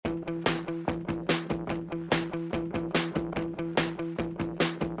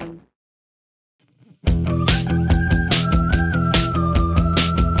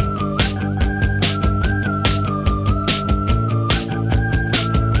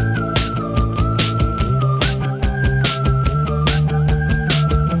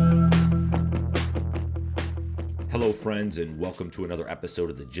friends, and welcome to another episode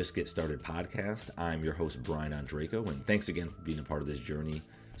of the Just Get Started podcast. I'm your host, Brian Andreyko, and thanks again for being a part of this journey.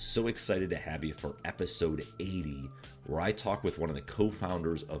 So excited to have you for episode 80, where I talk with one of the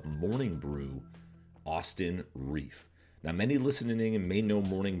co-founders of Morning Brew, Austin Rief. Now, many listening may know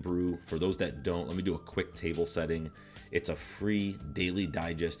Morning Brew. For those that don't, let me do a quick table setting. It's a free daily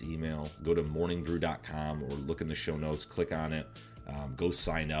digest email. Go to morningbrew.com or look in the show notes, click on it, go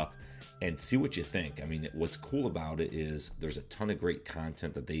sign up, and see what you think. I mean, what's cool about it is there's a ton of great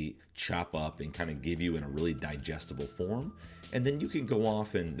content that they chop up and kind of give you in a really digestible form. And then you can go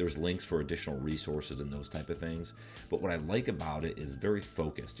off and there's links for additional resources and those type of things. But what I like about it is very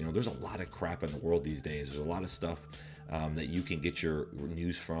focused. You know, there's a lot of crap in the world these days. There's a lot of stuff that you can get your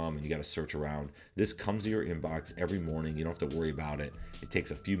news from, and you got to search around. This comes to your inbox every morning. You don't have to worry about it. It takes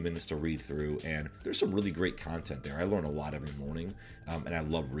a few minutes to read through, and there's some really great content there. I learn a lot every morning, and I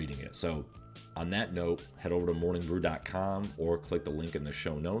love reading it. So on that note, head over to morningbrew.com or click the link in the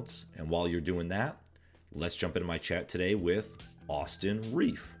show notes. And while you're doing that, let's jump into my chat today with Austin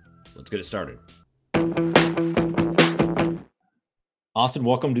Rief. Let's get it started. Austin,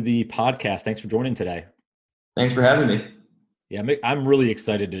 welcome to the podcast. Thanks for joining today. Thanks for having me. Yeah, I'm really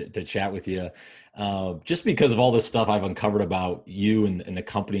excited to chat with you, just because of all this stuff I've uncovered about you and the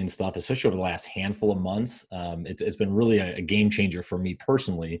company and stuff, especially over the last handful of months. It's been really a game changer for me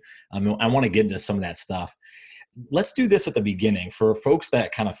personally. I want to get into some of that stuff. Let's do this at the beginning. For folks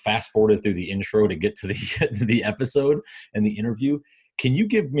that kind of fast forwarded through the intro to get to the episode and the interview, can you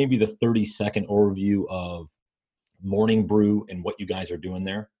give maybe the 30-second overview of Morning Brew and what you guys are doing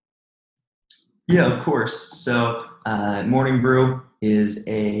there? Yeah, of course. So Morning Brew is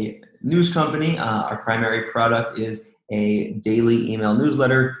a news company. Our primary product is a daily email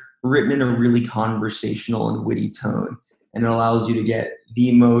newsletter written in a really conversational and witty tone. And it allows you to get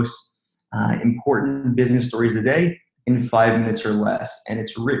the most important business stories of the day in 5 minutes or less. And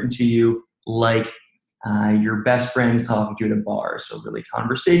it's written to you like your best friends talking to you at a bar. So really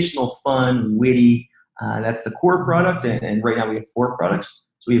conversational, fun, witty. That's the core product. And right now we have 4 products.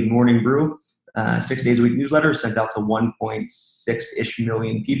 So we have Morning Brew, 6 days a week newsletter sent out to 1.6-ish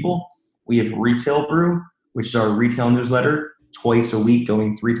million people. We have Retail Brew, which is our retail newsletter, twice a week,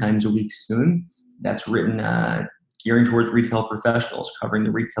 going 3 times a week soon. That's written gearing towards retail professionals, covering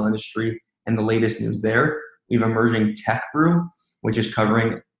the retail industry and the latest news there. We have Emerging Tech Brew, which is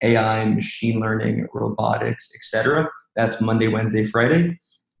covering AI, machine learning, robotics, etc. That's Monday, Wednesday, Friday.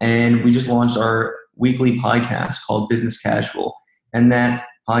 And we just launched our weekly podcast called Business Casual. And that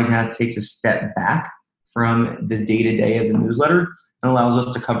podcast takes a step back from the day-to-day of the newsletter and allows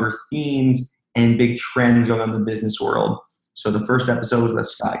us to cover themes and big trends going on in the business world. So the first episode was with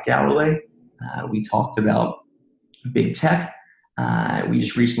Scott Galloway. We talked about big tech. We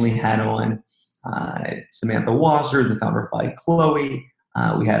just recently had on Samantha Wasser, the founder of By Chloe.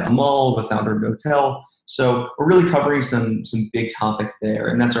 We had Amal, the founder of Notel. So we're really covering some big topics there,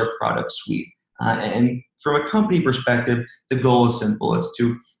 and that's our product suite. And from a company perspective, the goal is simple. It's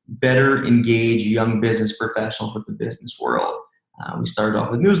to better engage young business professionals with the business world. We started off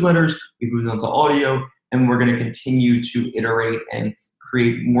with newsletters, we moved on to audio, and we're going to continue to iterate and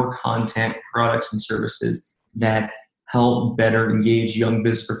create more content, products, and services that help better engage young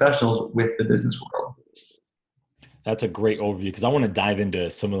business professionals with the business world. That's a great overview, because I want to dive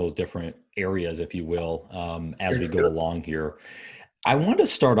into some of those different areas, if you will, as we go along here. I want to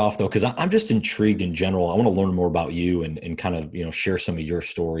start off, though, because I'm just intrigued in general. I want to learn more about you and kind of, share some of your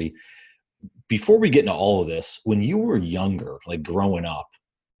story. Before we get into all of this, when you were younger, like growing up,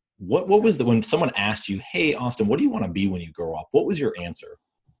 what was when someone asked you, hey, Austin, what do you want to be when you grow up? What was your answer?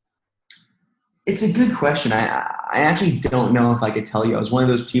 It's a good question. I actually don't know if I could tell you. I was one of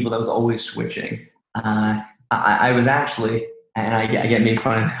those people that was always switching. I was actually, and I get made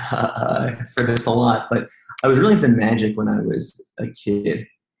fun of for this a lot, but I was really into magic when I was a kid.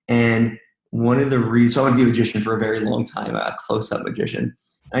 And one of the reasons, so I wanted to be a magician for a very long time, a close-up magician.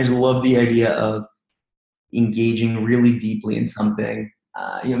 I just love the idea of engaging really deeply in something.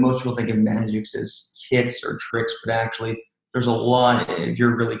 Most people think of magic as kicks or tricks, but actually there's a lot, if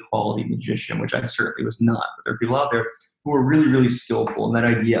you're a really quality magician, which I certainly was not, but there are people out there who are really, really skillful. And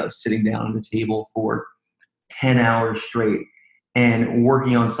that idea of sitting down at a table for 10 hours straight and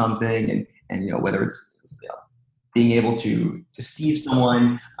working on something and whether it's being able to deceive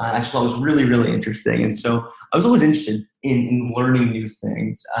someone, I just thought was really, really interesting. And so I was always interested in learning new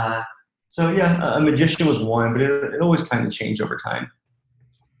things. A magician was one, but it always kind of changed over time.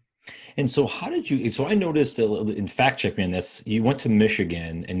 And so how did you, so I noticed in fact check me on this, you went to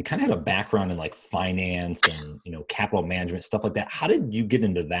Michigan and kind of had a background in like finance and, capital management, stuff like that. How did you get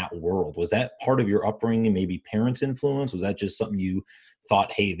into that world? Was that part of your upbringing, maybe parents' influence? Was that just something you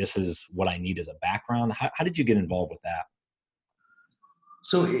thought, hey, this is what I need as a background? How did you get involved with that?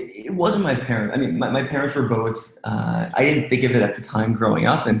 So it wasn't my parents. I mean, my parents were both, I didn't think of it at the time growing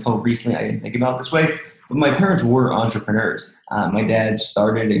up until recently. I didn't think about it this way, but my parents were entrepreneurs. My dad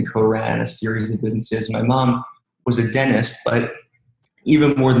started and co-ran a series of businesses. My mom was a dentist, but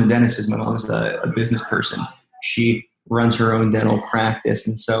even more than a dentist is my mom is a business person. She runs her own dental practice.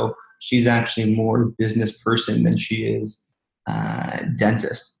 And so she's actually more business person than she is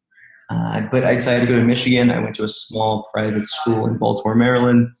dentist. But I decided to go to Michigan. I went to a small private school in Baltimore,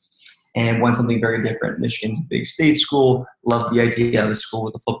 Maryland, and went something very different. Michigan's a big state school. Loved the idea of a school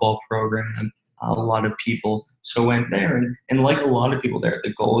with a football program, a lot of people. So I went there, and like a lot of people there,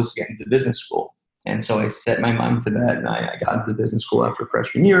 the goal is to get into business school. And so I set my mind to that, and I got into the business school after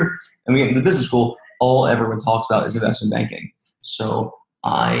freshman year. And we get into the business school, all everyone talks about is investment banking. So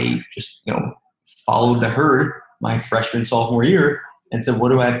I just, followed the herd my freshman, sophomore year, and said, what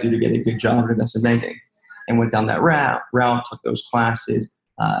do I have to do to get a good job in investment banking? And went down that route, took those classes,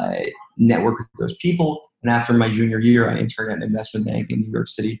 networked with those people. And after my junior year, I interned at an investment bank in New York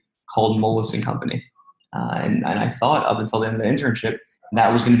City called Moelis & Company. And I thought up until the end of the internship,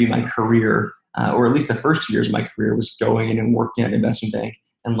 that was going to be my career, or at least the first 2 years of my career was going in and working at an investment bank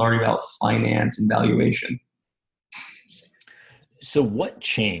and learning about finance and valuation. So what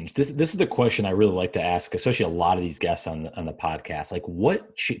changed? This is the question I really like to ask, especially a lot of these guests on the podcast. Like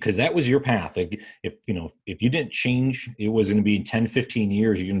because that was your path. Like if you didn't change, it was going to be in 10, 15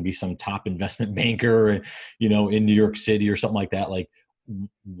 years, you're going to be some top investment banker, in New York City or something like that. Like,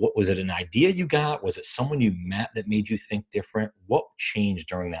 what was it, an idea you got? Was it someone you met that made you think different? What changed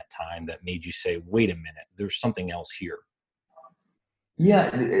during that time that made you say, wait a minute, there's something else here?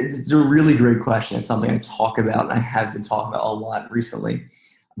 Yeah, it's a really great question. It's something I talk about, and I have been talking about a lot recently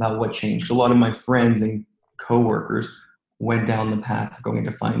about what changed. A lot of my friends and coworkers went down the path of going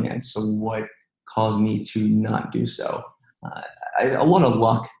into finance. So what caused me to not do so? A lot of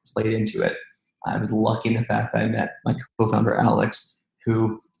luck played into it. I was lucky in the fact that I met my co-founder, Alex,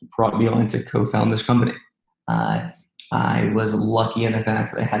 who brought me on to co-found this company. I was lucky in the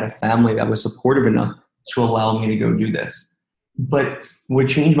fact that I had a family that was supportive enough to allow me to go do this. But what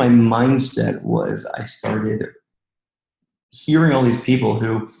changed my mindset was I started hearing all these people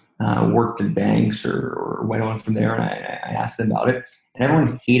who worked in banks or went on from there, and I asked them about it, and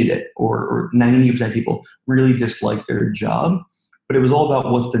everyone hated it, or 90% of people really disliked their job. But it was all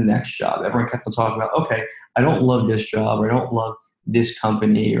about what's the next job. Everyone kept on talking about, okay, I don't love this job, or I don't love this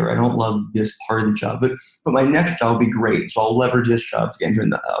company, or I don't love this part of the job, but my next job will be great, so I'll leverage this job to get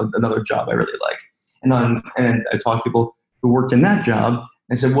into another job I really like. And I talked to people who worked in that job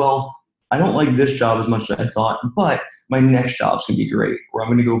and said, well, I don't like this job as much as I thought, but my next job's going to be great, or I'm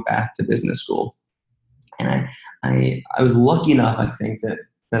going to go back to business school. And I was lucky enough, I think,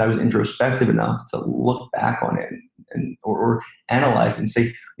 that I was introspective enough to look back on it or analyze and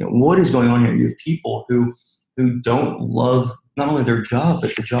say, what is going on here? You have people who don't love not only their job,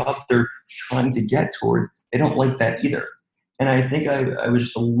 but the job they're trying to get towards. They don't like that either. And I think I was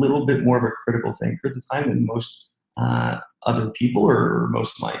just a little bit more of a critical thinker at the time than most other people or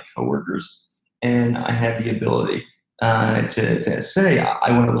most of my coworkers, and I had the ability to say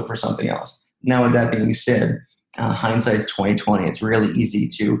I want to look for something else. Now, with that being said, hindsight's 2020. It's really easy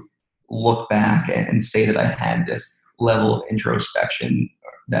to look back and say that I had this level of introspection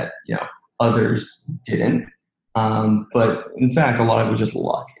that others didn't. But in fact, a lot of it was just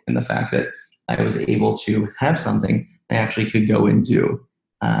luck, and the fact that I was able to have something I actually could go and do.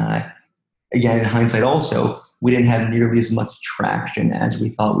 Again, in hindsight, also, we didn't have nearly as much traction as we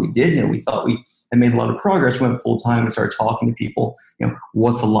thought we did. We thought we had made a lot of progress. We went full time and started talking to people.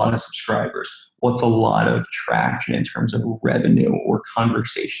 What's a lot of subscribers? What's a lot of traction in terms of revenue or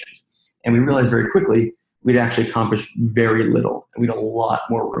conversations? And we realized very quickly we'd actually accomplished very little, and we had a lot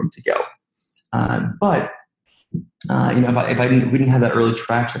more room to go. But if we didn't have that early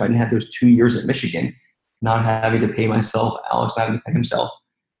traction, if I didn't have those 2 years at Michigan, not having to pay myself, Alex not having to pay himself,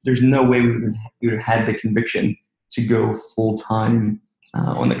 there's no way we would have had the conviction to go full time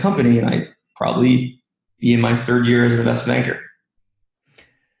on the company, and I'd probably be in my third year as an investment banker.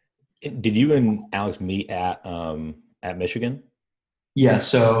 Did you and Alex meet at Michigan? Yeah,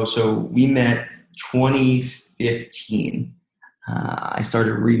 so we met 2015. I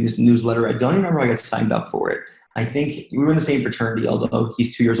started reading this newsletter. I don't even remember I got signed up for it. I think we were in the same fraternity, although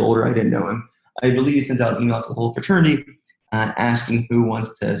he's 2 years older. I didn't know him. I believe he sent out emails to the whole fraternity. asking who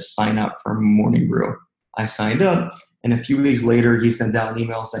wants to sign up for Morning Brew. I signed up, and a few weeks later, he sends out an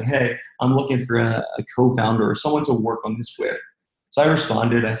email saying, hey, I'm looking for a co-founder or someone to work on this with. So I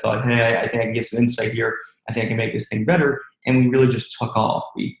responded. I thought, hey, I think I can get some insight here. I think I can make this thing better. And we really just took off.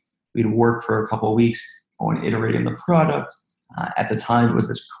 We'd work for a couple of weeks on iterating the product. At the time, it was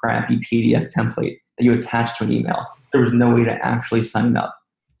this crappy PDF template that you attached to an email. There was no way to actually sign up.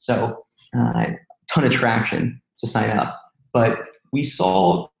 So a ton of traction to sign up. But we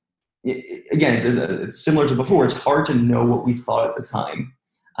saw, again, it's similar to before. It's hard to know what we thought at the time.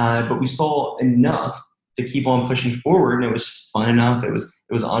 But we saw enough to keep on pushing forward, and it was fun enough. It was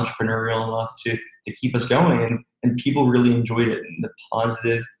entrepreneurial enough to keep us going, and people really enjoyed it. And the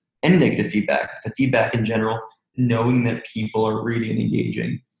positive and negative feedback, the feedback in general, knowing that people are reading and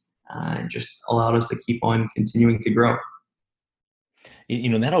engaging, just allowed us to keep on continuing to grow.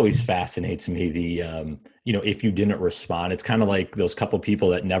 That always fascinates me. If you didn't respond, it's kind of like those couple people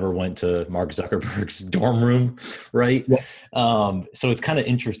that never went to Mark Zuckerberg's dorm room, right? Yeah. So it's kind of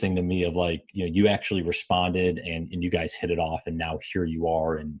interesting to me of like, you actually responded and you guys hit it off, and now here you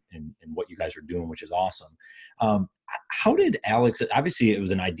are and what you guys are doing, which is awesome. How did Alex, obviously it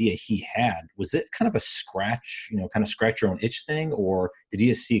was an idea he had, was it kind of a scratch your own itch thing, or did he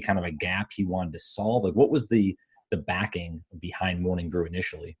just see kind of a gap he wanted to solve? Like, what was the backing behind Morning Brew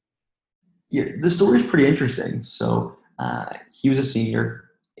initially? Yeah, the story is pretty interesting. So he was a senior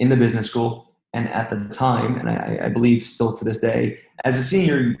in the business school, and at the time, and I believe still to this day, as a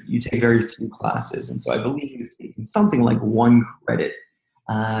senior, you take very few classes. And so I believe he was taking something like 1 credit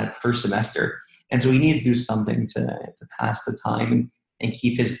per semester. And so he needed to do something to pass the time and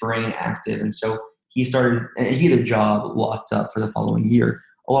keep his brain active. And so he started, and he had a job locked up for the following year.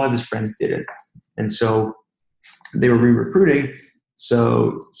 A lot of his friends did it. And so they were re-recruiting.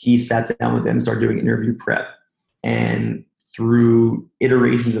 So he sat down with them and started doing interview prep. And through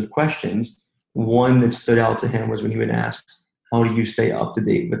iterations of questions, one that stood out to him was when he would ask, how do you stay up to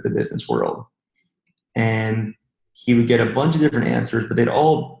date with the business world? And he would get a bunch of different answers, but they'd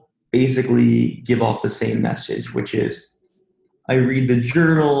all basically give off the same message, which is, I read the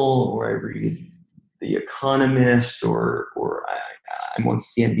Journal, or I read The Economist, or I'm on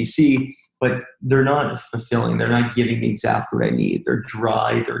CNBC, but they're not fulfilling. They're not giving me exactly what I need. They're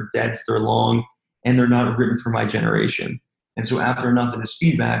dry, they're dense, they're long, and they're not written for my generation. And so after enough of this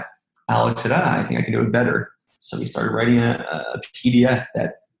feedback, Alex said, I think I can do it better. So he started writing a PDF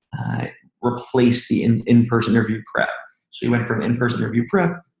that replaced the in-person interview prep. So he went from in-person interview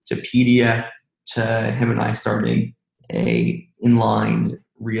prep to PDF to him and I starting a inline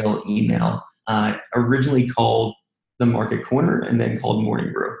real email, originally called The Market Corner and then called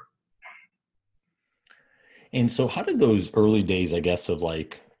Morning Brew. And so how did those early days, I guess, of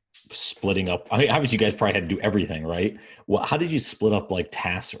like splitting up, I mean, obviously you guys probably had to do everything, right? Well, how did you split up like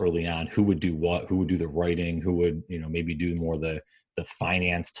tasks early on? Who would do what? Who would do the writing? Who would, maybe do more the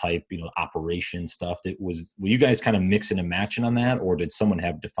finance type, operation stuff? Were you guys kind of mixing and matching on that? Or did someone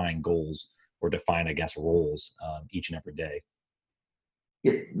have defined goals or define, I guess, roles each and every day?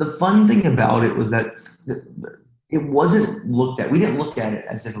 Yeah, the fun thing about it was that it wasn't looked at. We didn't look at it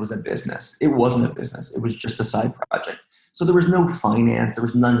as if it was a business. It wasn't a business. It was just a side project. So there was no finance. There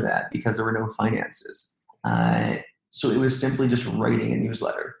was none of that because there were no finances. So it was simply just writing a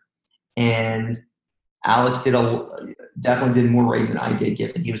newsletter. And Alex definitely did more writing than I did,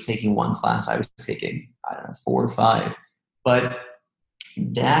 given he was taking 1 class. I was taking, 4 or 5. But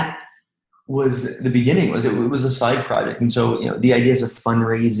that was the beginning. It was a side project. And so, the ideas of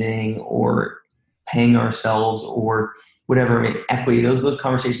fundraising or paying ourselves or whatever, equity, those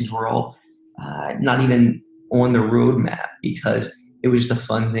conversations were all not even on the roadmap because it was just a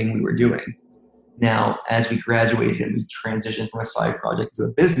fun thing we were doing. Now, as we graduated and we transitioned from a side project to a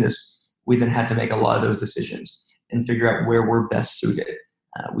business, we then had to make a lot of those decisions and figure out where we're best suited.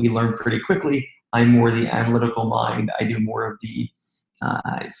 We learned pretty quickly. I'm more the analytical mind. I do more of the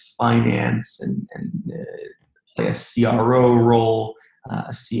finance and play a CRO role,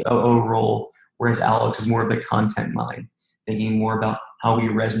 a COO role, whereas Alex is more of the content mind, thinking more about how we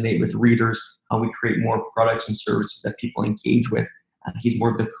resonate with readers, how we create more products and services that people engage with. He's more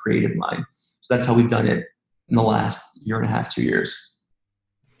of the creative mind. So that's how we've done it in the last 1.5 years, 2 years.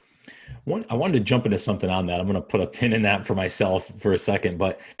 I wanted to jump into something on that. I'm going to put a pin in that for myself for a second,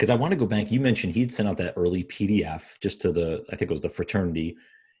 but because I want to go back, you mentioned he'd sent out that early PDF just to I think it was the fraternity,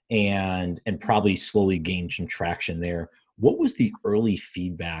 and probably slowly gained some traction there. What was the early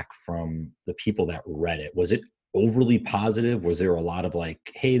feedback from the people that read it? Was it overly positive? Was there a lot of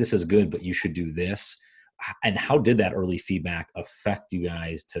like, hey, this is good, but you should do this? and how did that early feedback affect you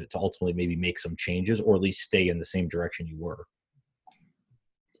guys to ultimately maybe make some changes or at least stay in the same direction you were?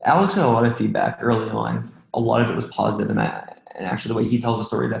 Alex got a lot of feedback early on. A lot of it was positive, and actually the way he tells the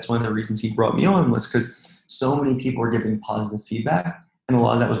story, that's one of the reasons he brought me on, was because so many people were giving positive feedback, and a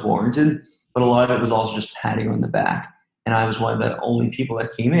lot of that was warranted, but a lot of it was also just patting on the back. And I was one of the only people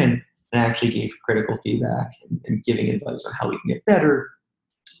that came in and actually gave critical feedback and giving advice on how we can get better.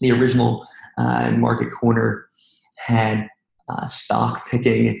 The original Market Corner had stock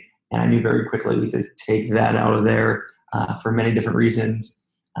picking, and I knew very quickly to take that out of there for many different reasons.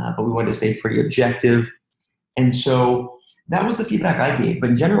 But we wanted to stay pretty objective. And so that was the feedback I gave. But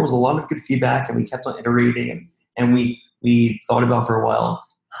in general, it was a lot of good feedback, and we kept on iterating. And we thought about for a while,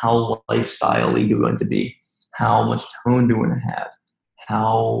 how lifestyle-y do we want to be? How much tone do we want to have?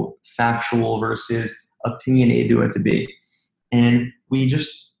 How factual versus opinionated do we want to be? And we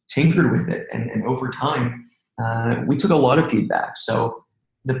just tinkered with it. And over time, we took a lot of feedback. So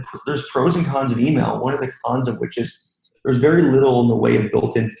there's pros and cons of email. One of the cons of which is there's very little in the way of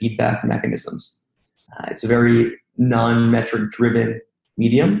built-in feedback mechanisms. It's a very non-metric driven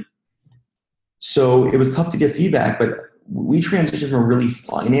medium. So it was tough to get feedback, but we transitioned from a really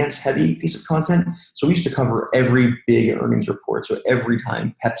finance-heavy piece of content. So we used to cover every big earnings report. So every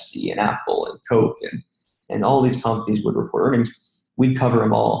time Pepsi and Apple and Coke and all these companies would report earnings, we'd cover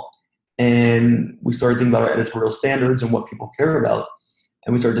them all. And we started thinking about our editorial standards and what people care about.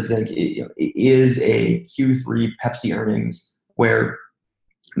 And we started to think, is a Q3 Pepsi earnings where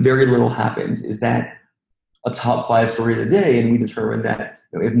very little happens? Is that a top 5 story of the day? And we determined that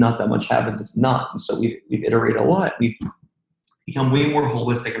if not that much happens, it's not. And so we've iterated a lot. We've become way more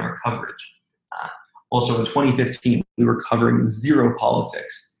holistic in our coverage. Also in 2015, we were covering zero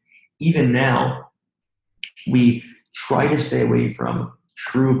politics. Even now, we try to stay away from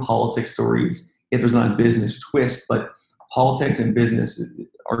true politics stories if there's not a business twist, but politics and business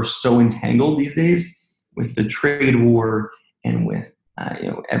are so entangled these days with the trade war and with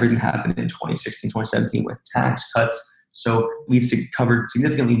everything happened in 2016, 2017 with tax cuts. So we've covered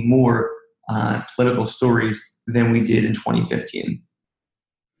significantly more political stories than we did in 2015.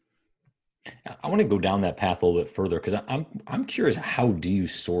 I want to go down that path a little bit further because I'm curious, how do you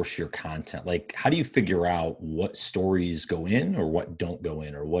source your content? Like, how do you figure out what stories go in or what don't go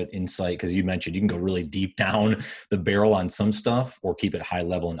in, or what insight? Because you mentioned you can go really deep down the barrel on some stuff or keep it high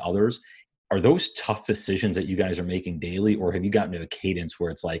level in others. Are those tough decisions that you guys are making daily, or have you gotten to a cadence where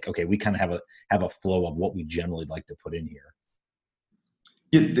it's like, okay, we kind of have a flow of what we generally like to put in here?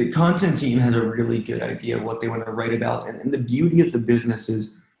 Yeah, the content team has a really good idea of what they want to write about. And the beauty of the business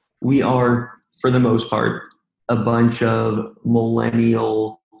is we are, for the most part, a bunch of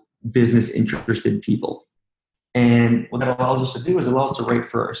millennial business interested people. And what that allows us to do is it allows us to write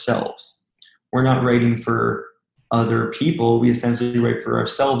for ourselves. We're not writing for other people. We essentially write for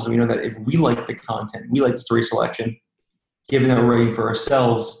ourselves. And we know that if we like the content, we like the story selection, given that we're writing for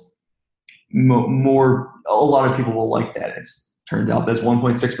ourselves, a lot of people will like that. It turns out there's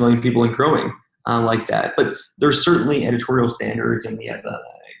 1.6 million people and growing like that. But there's certainly editorial standards, and we have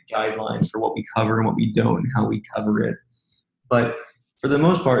guidelines for what we cover and what we don't and how we cover it. But for the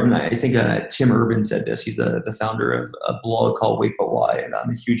most part, and I think Tim Urban said this, he's the founder of a blog called Wait But Why, and I'm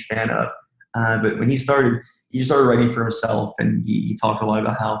a huge fan of. But when he just started writing for himself, and he talked a lot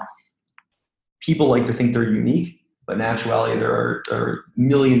about how people like to think they're unique, but in actuality, there are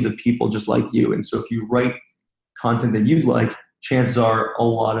millions of people just like you. And so if you write content that you'd like, chances are a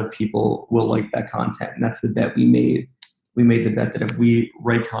lot of people will like that content. And that's the bet we made. We made the bet that if we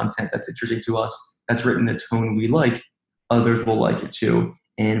write content that's interesting to us, that's written in the tone we like, others will like it too.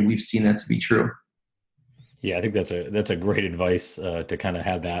 And we've seen that to be true. Yeah, I think that's a great advice to kind of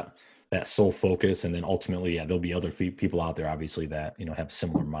have that sole focus. And then ultimately, there'll be other people out there, obviously, that, have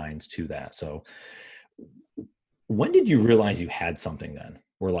similar minds to that. So when did you realize you had something then?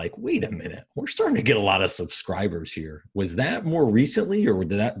 We're like, wait a minute, we're starting to get a lot of subscribers here. Was that more recently, or was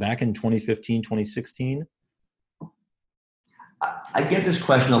that back in 2015, 2016? I get this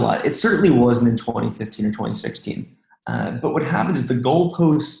question a lot. It certainly wasn't in 2015 or 2016. But what happens is the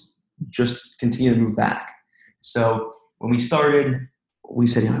goalposts just continue to move back. So when we started, we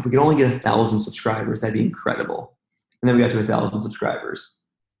said, if we could only get 1,000 subscribers, that'd be incredible. And then we got to 1,000 subscribers.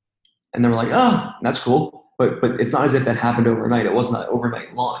 And then we're like, oh, that's cool. But it's not as if that happened overnight. It wasn't an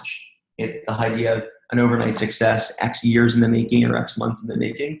overnight launch. It's the idea of an overnight success, X years in the making or X months in the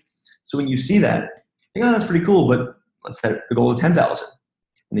making. So when you see that, you go, that's pretty cool, but let's set the goal of 10,000.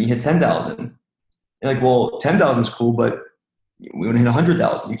 And then you hit 10,000. You're like, well, 10,000 is cool, but we want to hit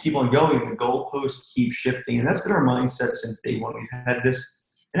 100,000. You keep on going, and the goalposts keep shifting. And that's been our mindset since day one. We've had this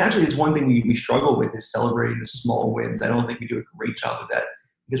And actually, it's one thing we struggle with is celebrating the small wins. I don't think we do a great job of that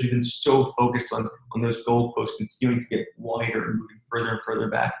because we've been so focused on those goalposts continuing to get wider and moving further and further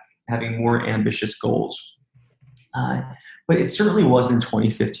back, having more ambitious goals. But it certainly wasn't in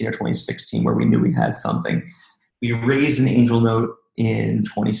 2015 or 2016 where we knew we had something. We raised an angel note in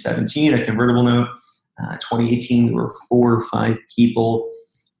 2017, a convertible note. 2018, we were 4 or 5 people.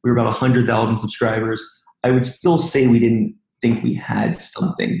 We were about 100,000 subscribers. I would still say we didn't think we had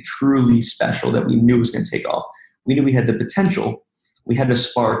something truly special that we knew was going to take off. We knew we had the potential. We had a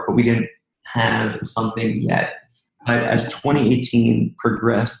spark, but we didn't have something yet. But as 2018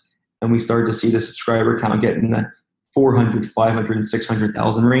 progressed and we started to see the subscriber count get in the 400, 500, and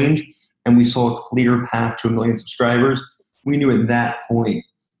 600,000 range, and we saw a clear path to 1 million subscribers, we knew at that point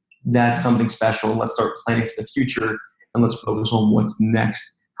that's something special. Let's start planning for the future and let's focus on what's next.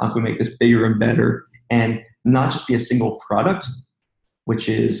 How can we make this bigger and better? And not just be a single product, which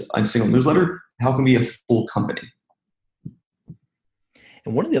is a single newsletter. How can we be a full company?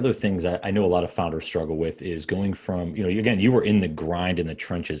 And one of the other things I know a lot of founders struggle with is going from, again, you were in the grind in the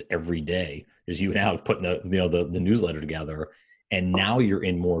trenches every day as you and Alex putting the newsletter together. And now you're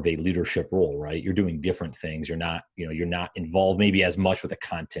in more of a leadership role, right? You're doing different things. You're not involved maybe as much with a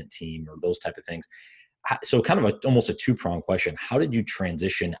content team or those type of things. So kind of almost a two-pronged question. How did you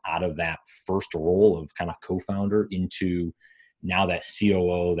transition out of that first role of kind of co-founder into now that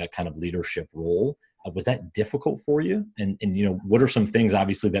COO, that kind of leadership role? Was that difficult for you? And what are some things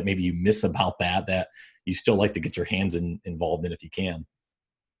obviously that maybe you miss about that you still like to get your hands involved in if you can?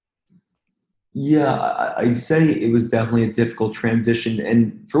 Yeah, I'd say it was definitely a difficult transition.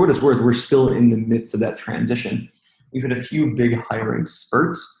 And for what it's worth, we're still in the midst of that transition. We've had a few big hiring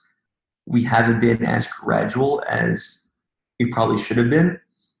spurts. We haven't been as gradual as we probably should have been.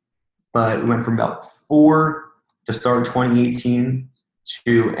 But we went from about 4 to start 2018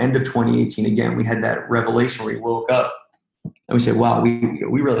 to end of 2018. Again, we had that revelation where we woke up and we said, wow, we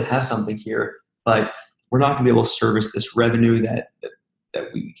really have something here, but we're not going to be able to service this revenue that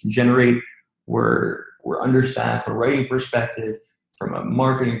we can generate. We're understaffed from a writing perspective, from a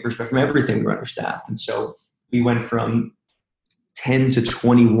marketing perspective, from everything we're understaffed. And so we went from 10 to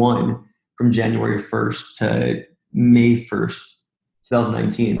 21 from January 1st to May 1st,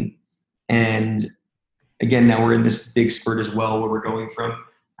 2019. And again, now we're in this big spurt as well where we're going from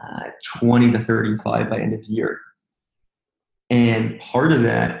 20 to 35 by end of year. And part of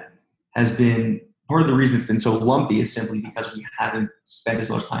the reason it's been so lumpy is simply because we haven't spent as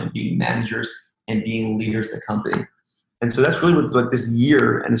much time being managers and being leaders of the company. And so that's really what this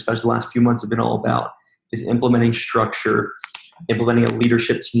year, and especially the last few months, have been all about, is implementing structure, implementing a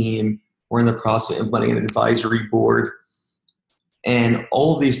leadership team. We're in the process of implementing an advisory board. And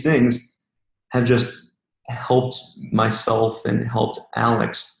all of these things have just helped myself and helped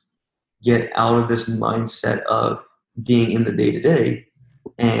Alex get out of this mindset of being in the day-to-day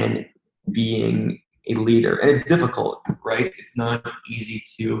and being a leader. And it's difficult, right? It's not easy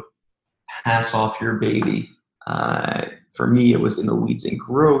to pass off your baby. For me, it was in the weeds and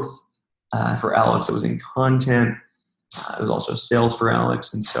growth. For Alex, it was in content. It was also sales for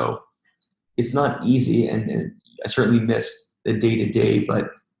Alex. And so it's not easy. And I certainly miss the day-to-day,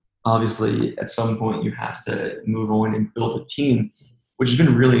 but obviously at some point you have to move on and build a team, which has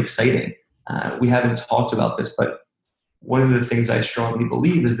been really exciting. We haven't talked about this, but one of the things I strongly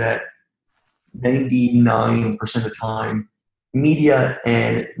believe is that 99% of the time, media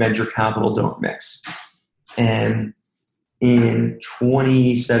and venture capital don't mix. And in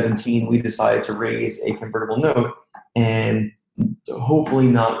 2017, we decided to raise a convertible note and hopefully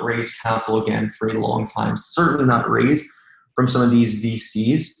not raise capital again for a long time. Certainly not raise from some of these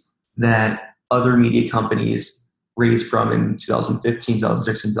VCs that other media companies raised from in 2015,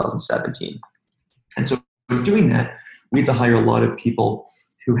 2016, 2017. And so doing that, we had to hire a lot of people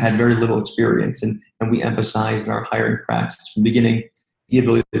who had very little experience. And we emphasized in our hiring practice from the beginning the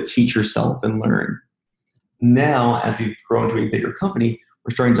ability to teach yourself and learn. Now, as we've grown to a bigger company,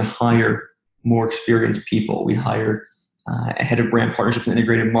 we're starting to hire more experienced people. We hired a head of brand partnerships and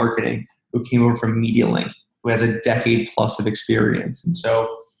integrated marketing who came over from MediaLink, who has a decade plus of experience. And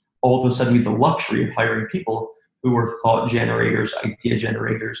so all of a sudden we have the luxury of hiring people who are thought generators, idea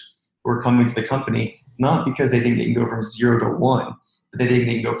generators, who are coming to the company, not because they think they can go from 0 to 1, but they think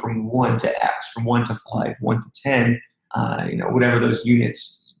they can go from 1 to X, from 1 to 5, 1 to 10, whatever those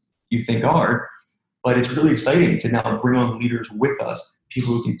units you think are. But it's really exciting to now bring on leaders with us,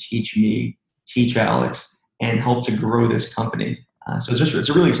 people who can teach me, teach Alex, and help to grow this company. So it's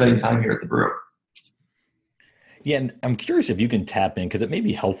a really exciting time here at the Brew. Yeah, and I'm curious if you can tap in, because it may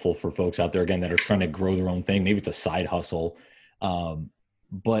be helpful for folks out there, again, that are trying to grow their own thing. Maybe it's a side hustle.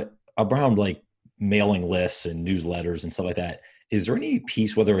 But around like mailing lists and newsletters and stuff like that, is there any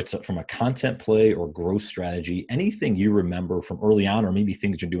piece, whether it's from a content play or growth strategy, anything you remember from early on, or maybe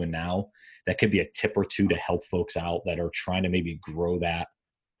things you're doing now that could be a tip or two to help folks out that are trying to maybe grow that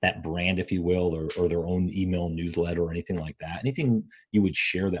brand, if you will, or their own email newsletter or anything like that? Anything you would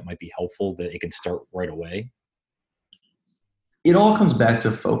share that might be helpful that it can start right away? It all comes back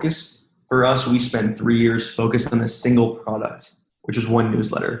to focus. For us, we spent 3 years focused on a single product, which is one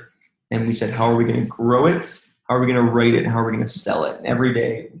newsletter. And we said, how are we going to grow it? How are we going to write it? And how are we going to sell it? And every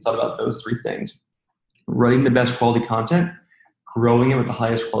day we thought about those three things: writing the best quality content, growing it with the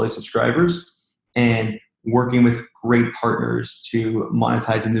highest quality subscribers, and working with great partners to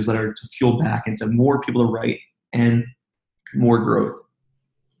monetize the newsletter to fuel back into more people to write and more growth.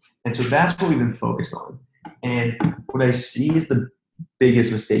 And so that's what we've been focused on. And what I see is the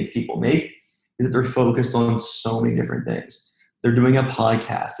biggest mistake people make is that they're focused on so many different things. They're doing a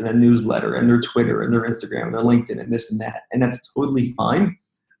podcast and a newsletter and their Twitter and their Instagram and their LinkedIn and this and that. And that's totally fine.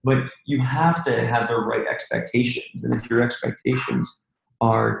 But you have to have the right expectations. And if your expectations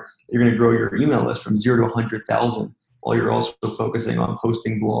are you're going to grow your email list from 0 to 100,000 while you're also focusing on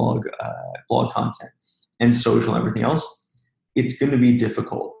posting blog content and social and everything else, it's going to be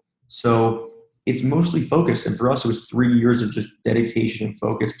difficult. So it's mostly focus. And for us, it was 3 years of just dedication and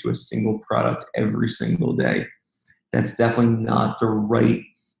focus to a single product every single day. That's definitely not the right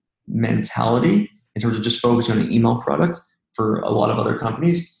mentality in terms of just focusing on an email product for a lot of other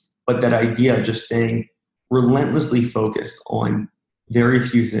companies. But that idea of just staying relentlessly focused on very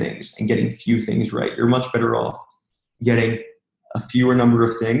few things and getting few things right. You're much better off getting a fewer number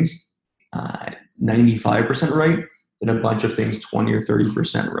of things, 95% right, than a bunch of things 20 or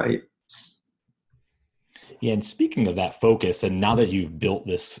 30% right. Yeah, and speaking of that focus, and now that you've built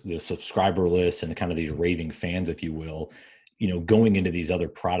this subscriber list and kind of these raving fans, if you will, going into these other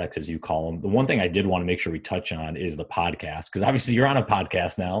products, as you call them, the one thing I did want to make sure we touch on is the podcast, because obviously you're on a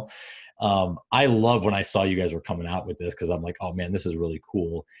podcast now. I love when I saw you guys were coming out with this, because I'm like, oh man, this is really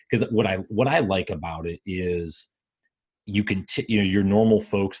cool. Because what I like about it is you can, your normal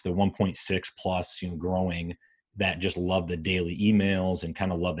folks, the 1.6 plus, growing, that just love the daily emails and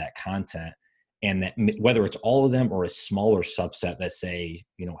kind of love that content. And that whether it's all of them or a smaller subset that say,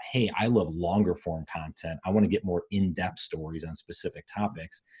 hey, I love longer form content. I want to get more in-depth stories on specific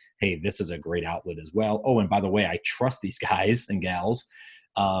topics. Hey, this is a great outlet as well. Oh, and by the way, I trust these guys and gals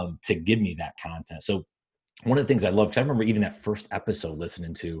to give me that content. So one of the things I love, because I remember even that first episode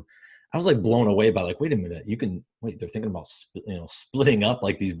listening to, I was like blown away by like, wait a minute, they're thinking about, splitting up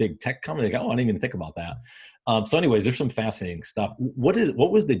like these big tech companies. Like, oh, I didn't even think about that. So anyways, there's some fascinating stuff. What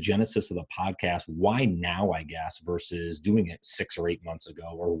was the genesis of the podcast? Why now, I guess, versus doing it 6 or 8 months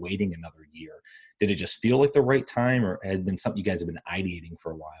ago or waiting another year? Did it just feel like the right time, or had been something you guys have been ideating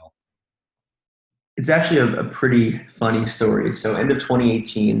for a while? It's actually a pretty funny story. So end of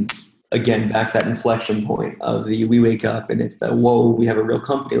 2018, again, back to that inflection point of we wake up and it's the, whoa, we have a real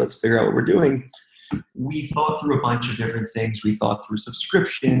company. Let's figure out what we're doing. We thought through a bunch of different things. We thought through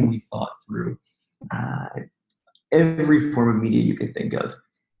subscription. We thought through every form of media you can think of.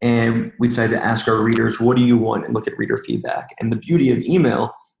 And we decided to ask our readers, what do you want? And look at reader feedback. And the beauty of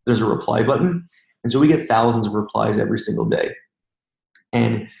email, there's a reply button. And so we get thousands of replies every single day.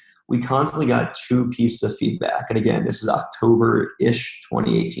 And we constantly got 2 pieces of feedback. And again, this is October-ish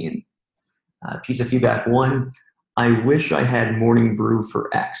 2018. Piece of feedback 1, I wish I had Morning Brew for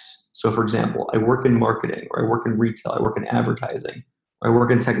X. So for example, I work in marketing, or I work in retail, I work in advertising, or I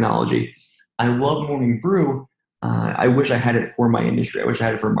work in technology. I love Morning Brew. I wish I had it for my industry. I wish I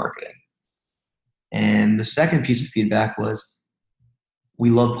had it for marketing. And the second piece of feedback was,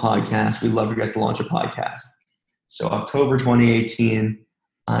 we love podcasts. We love you guys to launch a podcast. So October 2018,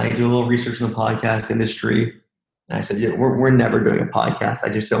 I do a little research in the podcast industry. And I said, yeah, we're never doing a podcast. I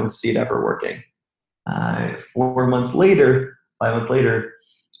just don't see it ever working. 4 months later, 5 months later,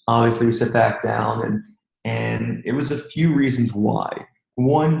 obviously we sit back down and it was a few reasons why.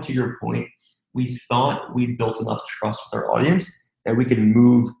 One, to your point, we thought we'd built enough trust with our audience that we could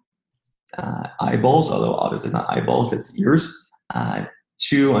move eyeballs, although obviously it's not eyeballs, it's ears,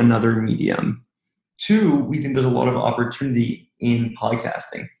 to another medium. 2, we think there's a lot of opportunity in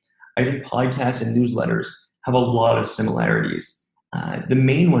podcasting. I think podcasts and newsletters have a lot of similarities. The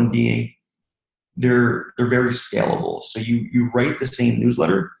main one being they're very scalable. So you write the same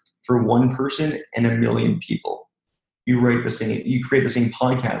newsletter for one person and 1 million people. You create the same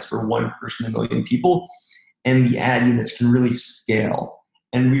podcast for one person, 1 million people, and the ad units can really scale.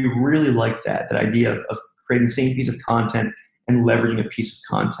 And we really like that idea of creating the same piece of content and leveraging a piece of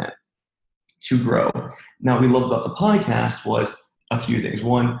content to grow. Now, what we loved about the podcast was a few things.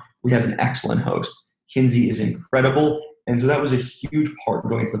 One, we have an excellent host. Kinsey is incredible. And so that was a huge part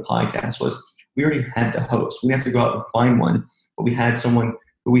of going to the podcast was we already had the host. We didn't have to go out and find one, but we had someone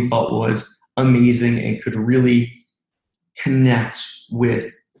who we thought was amazing and could really connect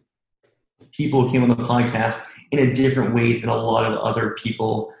with people who came on the podcast in a different way than a lot of other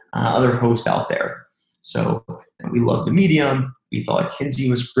people, other hosts out there. So we loved the medium. We thought Kinsey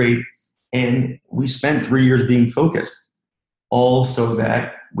was great. And we spent 3 years being focused, all so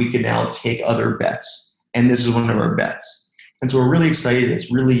that we could now take other bets. And this is one of our bets. And so we're really excited.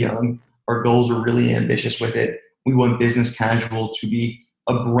 It's really young. Our goals are really ambitious with it. We want Business Casual to be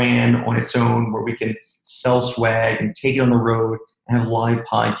a brand on its own where we can sell swag and take it on the road and have live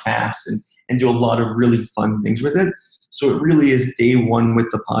podcasts and do a lot of really fun things with it. So it really is day one with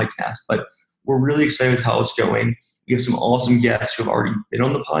the podcast. But we're really excited with how it's going. We have some awesome guests who have already been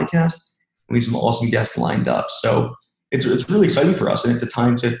on the podcast. And we have some awesome guests lined up. So it's really exciting for us. And it's a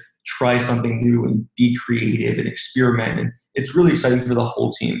time to try something new and be creative and experiment. And it's really exciting for the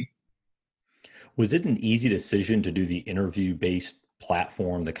whole team. Was it an easy decision to do the interview-based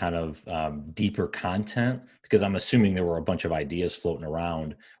platform, the kind of deeper content? Because I'm assuming there were a bunch of ideas floating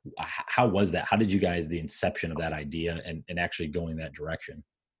around. How was that? How did you guys, the inception of that idea and actually going that direction?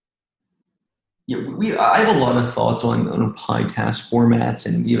 Yeah, I have a lot of thoughts on podcast formats,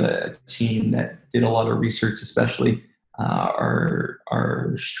 and we have a team that did a lot of research, especially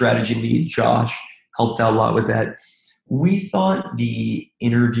our strategy lead, Josh, helped out a lot with that. We thought the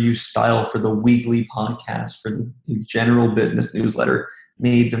interview style for the weekly podcast, for the general business newsletter,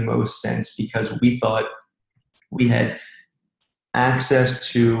 made the most sense because we thought we had access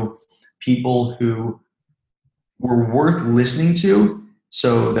to people who were worth listening to,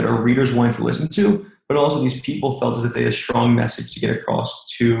 so that our readers wanted to listen to, but also these people felt as if they had a strong message to get across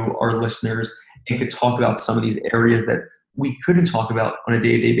to our listeners and could talk about some of these areas that we couldn't talk about on a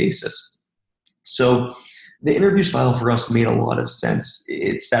day-to-day basis. So the interview style for us made a lot of sense.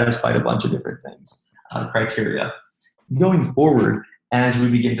 It satisfied a bunch of different things, criteria. Going forward, as we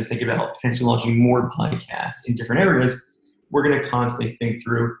begin to think about potentially launching more podcasts in different areas, we're going to constantly think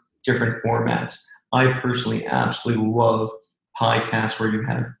through different formats. I personally absolutely love podcasts where you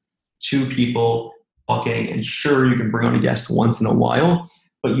have two people talking, and sure, you can bring on a guest once in a while,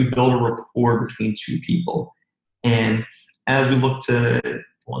 but you build a rapport between two people. And as we look to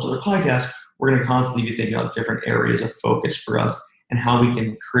launch other podcasts, we're going to constantly be thinking about different areas of focus for us and how we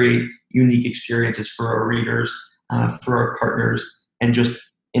can create unique experiences for our readers, for our partners, and just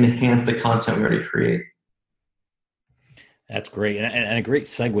enhance the content we already create. That's great. And a great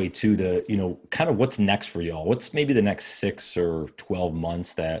segue too to, kind of what's next for y'all. What's maybe the next 6 or 12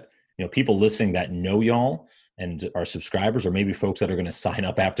 months that, people listening that know y'all and are subscribers, or maybe folks that are going to sign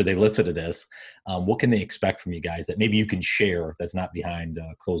up after they listen to this, what can they expect from you guys that maybe you can share that's not behind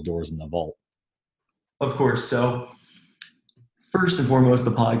closed doors in the vault? Of course. So first and foremost,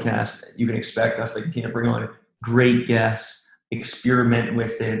 the podcast, you can expect us to continue to bring on great guests, experiment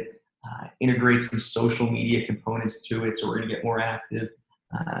with it, integrate some social media components to it. So we're going to get more active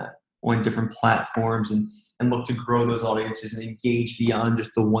on different platforms and look to grow those audiences and engage beyond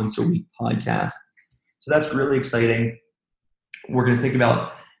just the once a week podcast. So that's really exciting. We're going to think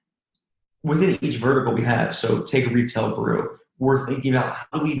about within each vertical we have. So take Retail Brew. We're thinking about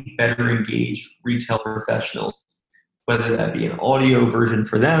how do we better engage retail professionals, whether that be an audio version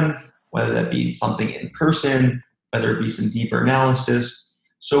for them, whether that be something in person, whether it be some deeper analysis.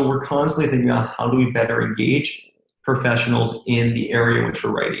 So we're constantly thinking about how do we better engage professionals in the area in which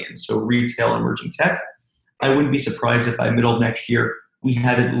we're writing in. So retail, emerging tech. I wouldn't be surprised if by middle of next year, we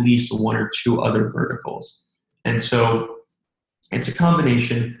have at least 1 or 2 other verticals. And so it's a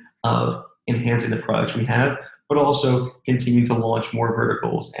combination of enhancing the products we have, but also continuing to launch more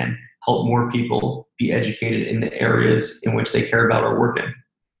verticals and help more people be educated in the areas in which they care about or work in.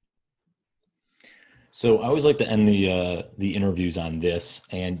 So I always like to end the interviews on this,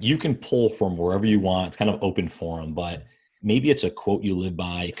 and you can pull from wherever you want. It's kind of open forum, but maybe it's a quote you live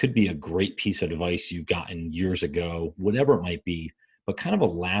by. It could be a great piece of advice you've gotten years ago, whatever it might be, but kind of a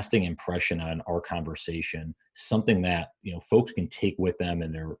lasting impression on our conversation, something that, folks can take with them,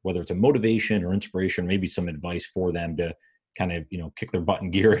 and whether it's a motivation or inspiration, maybe some advice for them to kind of, kick their butt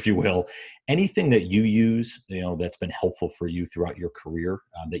in gear, if you will. Anything that you use, that's been helpful for you throughout your career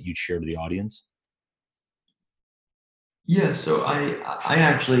that you'd share to the audience? Yeah, so I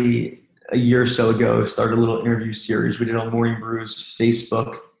actually, a year or so ago, started a little interview series we did on Morning Brew's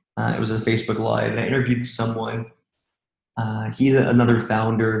Facebook. It was a Facebook Live, and I interviewed someone. He's another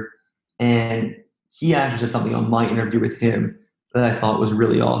founder, and he actually said something on my interview with him that I thought was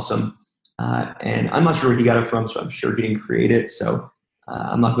really awesome. And I'm not sure where he got it from, so I'm sure he didn't create it. So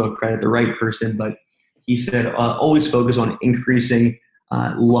I'm not going to credit the right person, but he said, always focus on increasing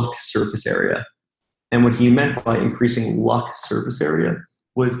luck surface area. And what he meant by increasing luck surface area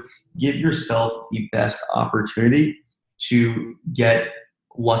was give yourself the best opportunity to get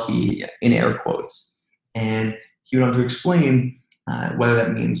lucky, in air quotes. And he went on to explain whether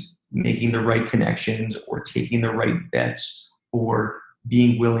that means making the right connections or taking the right bets or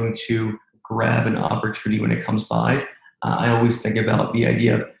being willing to grab an opportunity when it comes by. I always think about the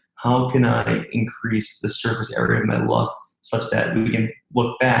idea of how can I increase the surface area of my luck such that we can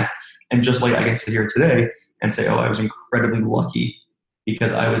look back and just like I can sit here today and say, oh, I was incredibly lucky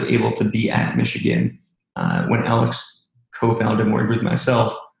because I was able to be at Michigan when Alex co-founded Morning Brew with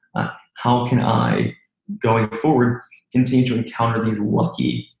myself. How can I, going forward, continue to encounter these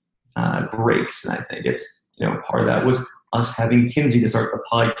lucky breaks? And I think it's, part of that was us having Kinsey to start the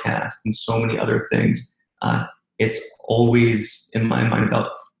podcast and so many other things. It's always in my mind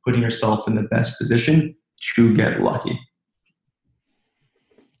about putting yourself in the best position to get lucky.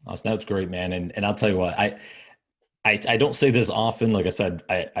 Awesome. That's great, man. And I'll tell you what, I don't say this often. Like I said,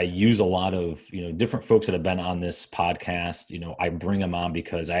 I use a lot of, different folks that have been on this podcast. I bring them on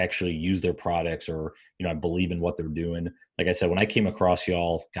because I actually use their products or, I believe in what they're doing. Like I said, when I came across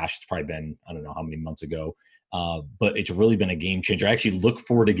y'all, gosh, it's probably been, I don't know how many months ago, but it's really been a game changer. I actually look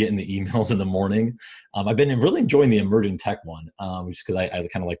forward to getting the emails in the morning. I've been really enjoying the emerging tech one, just because I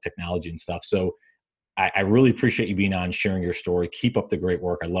kind of like technology and stuff. So I really appreciate you being on, sharing your story. Keep up the great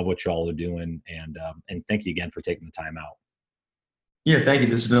work. I love what y'all are doing. And thank you again for taking the time out. Yeah, thank you.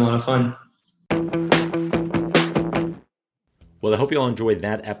 This has been a lot of fun. Well, I hope you all enjoyed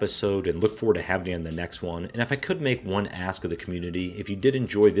that episode and look forward to having you on the next one. And if I could make one ask of the community, if you did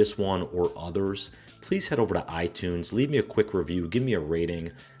enjoy this one or others, please head over to iTunes, leave me a quick review, give me a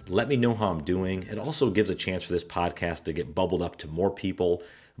rating, let me know how I'm doing. It also gives a chance for this podcast to get bubbled up to more people,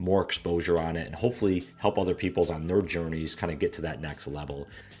 more exposure on it, and hopefully help other people's on their journeys kind of get to that next level.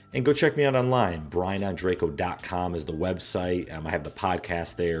 And go check me out online. BrianOndraco.com is the website. I have the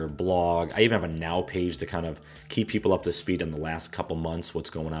podcast there, blog. I even have a Now page to kind of keep people up to speed on the last couple months, what's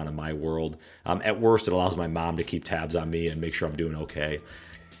going on in my world. At worst, it allows my mom to keep tabs on me and make sure I'm doing okay.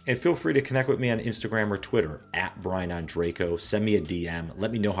 And feel free to connect with me on Instagram or Twitter, @BrianOndraco. Send me a DM.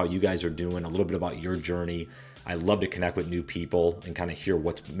 Let me know how you guys are doing, a little bit about your journey. I love to connect with new people and kind of hear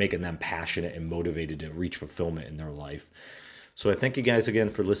what's making them passionate and motivated to reach fulfillment in their life. So I thank you guys again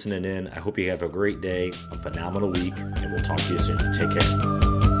for listening in. I hope you have a great day, a phenomenal week, and we'll talk to you soon. Take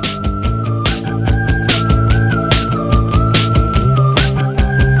care.